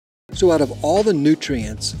So out of all the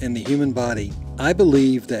nutrients in the human body, I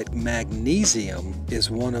believe that magnesium is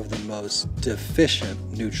one of the most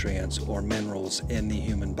deficient nutrients or minerals in the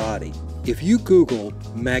human body. If you Google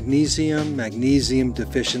magnesium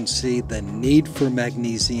deficiency, the need for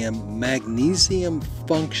magnesium, magnesium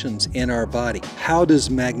functions in our body. How does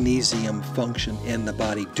magnesium function in the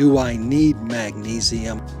body? Do I need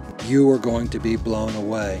magnesium? You are going to be blown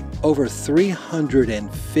away. Over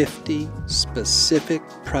 350 specific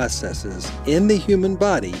processes in the human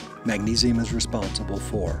body magnesium is responsible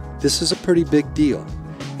for. This is a pretty big deal.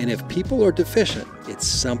 And if people are deficient, it's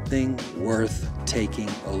something worth taking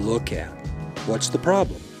a look at. What's the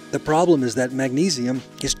problem? The problem is that magnesium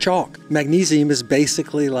is chalk. Magnesium is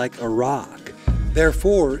basically like a rock.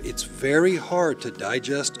 Therefore, it's very hard to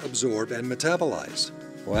digest, absorb, and metabolize.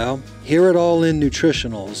 Well, here at All-In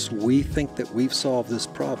Nutritionals, we think that we've solved this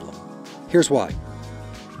problem. Here's why.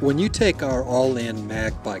 When you take our All-In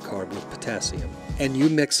Mag Bicarb with potassium and you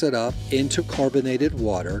mix it up into carbonated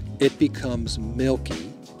water, it becomes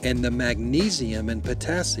milky, and the magnesium and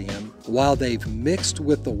potassium, while they've mixed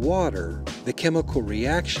with the water, the chemical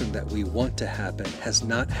reaction that we want to happen has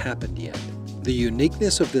not happened yet. The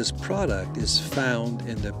uniqueness of this product is found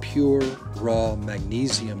in the pure, raw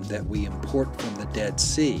magnesium that we import from the Dead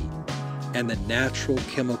Sea and the natural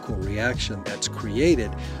chemical reaction that's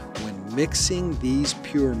created when mixing these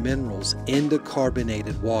pure minerals into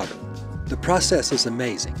carbonated water. The process is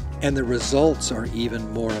amazing, and the results are even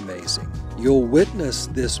more amazing. You'll witness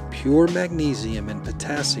this pure magnesium and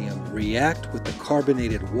potassium react with the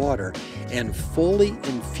carbonated water and fully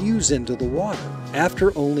infuse into the water.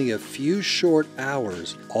 After only a few short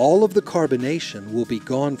hours, all of the carbonation will be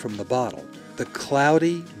gone from the bottle. The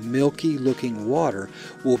cloudy, milky-looking water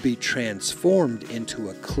will be transformed into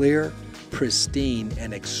a clear, pristine,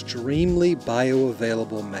 and extremely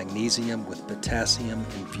bioavailable magnesium with potassium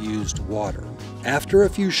infused water. After a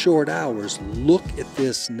few short hours, look at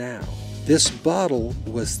this now. This bottle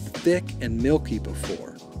was thick and milky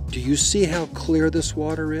before. Do you see how clear this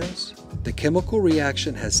water is? The chemical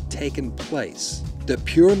reaction has taken place. The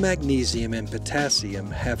pure magnesium and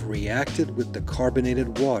potassium have reacted with the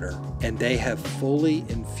carbonated water, and they have fully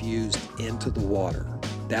infused into the water.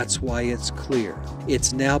 That's why it's clear.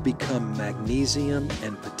 It's now become magnesium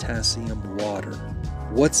and potassium water.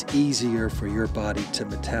 What's easier for your body to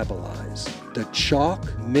metabolize? The chalk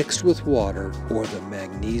mixed with water or the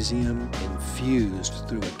magnesium infused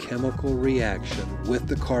through a chemical reaction with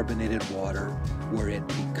the carbonated water where it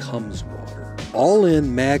becomes water?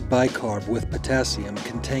 All-In Mag Bicarb with potassium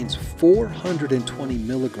contains 420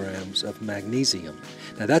 milligrams of magnesium.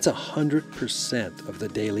 Now that's 100% of the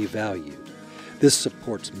daily value. This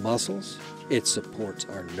supports muscles, it supports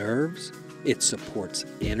our nerves, it supports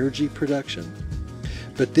energy production.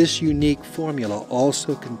 But this unique formula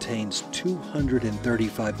also contains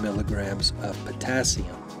 235 milligrams of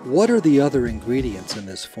potassium. What are the other ingredients in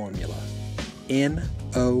this formula?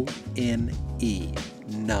 N-O-N-E,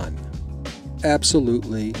 none.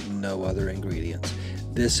 Absolutely no other ingredients.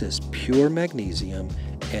 This is pure magnesium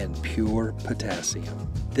and pure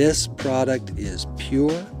potassium. This product is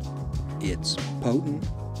pure, it's potent,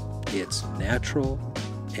 it's natural,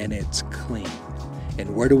 and it's clean.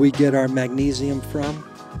 And where do we get our magnesium from?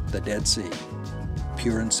 The Dead Sea.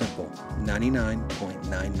 Pure and simple.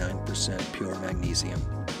 99.99% pure magnesium.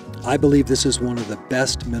 I believe this is one of the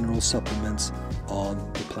best mineral supplements on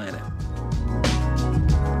the planet.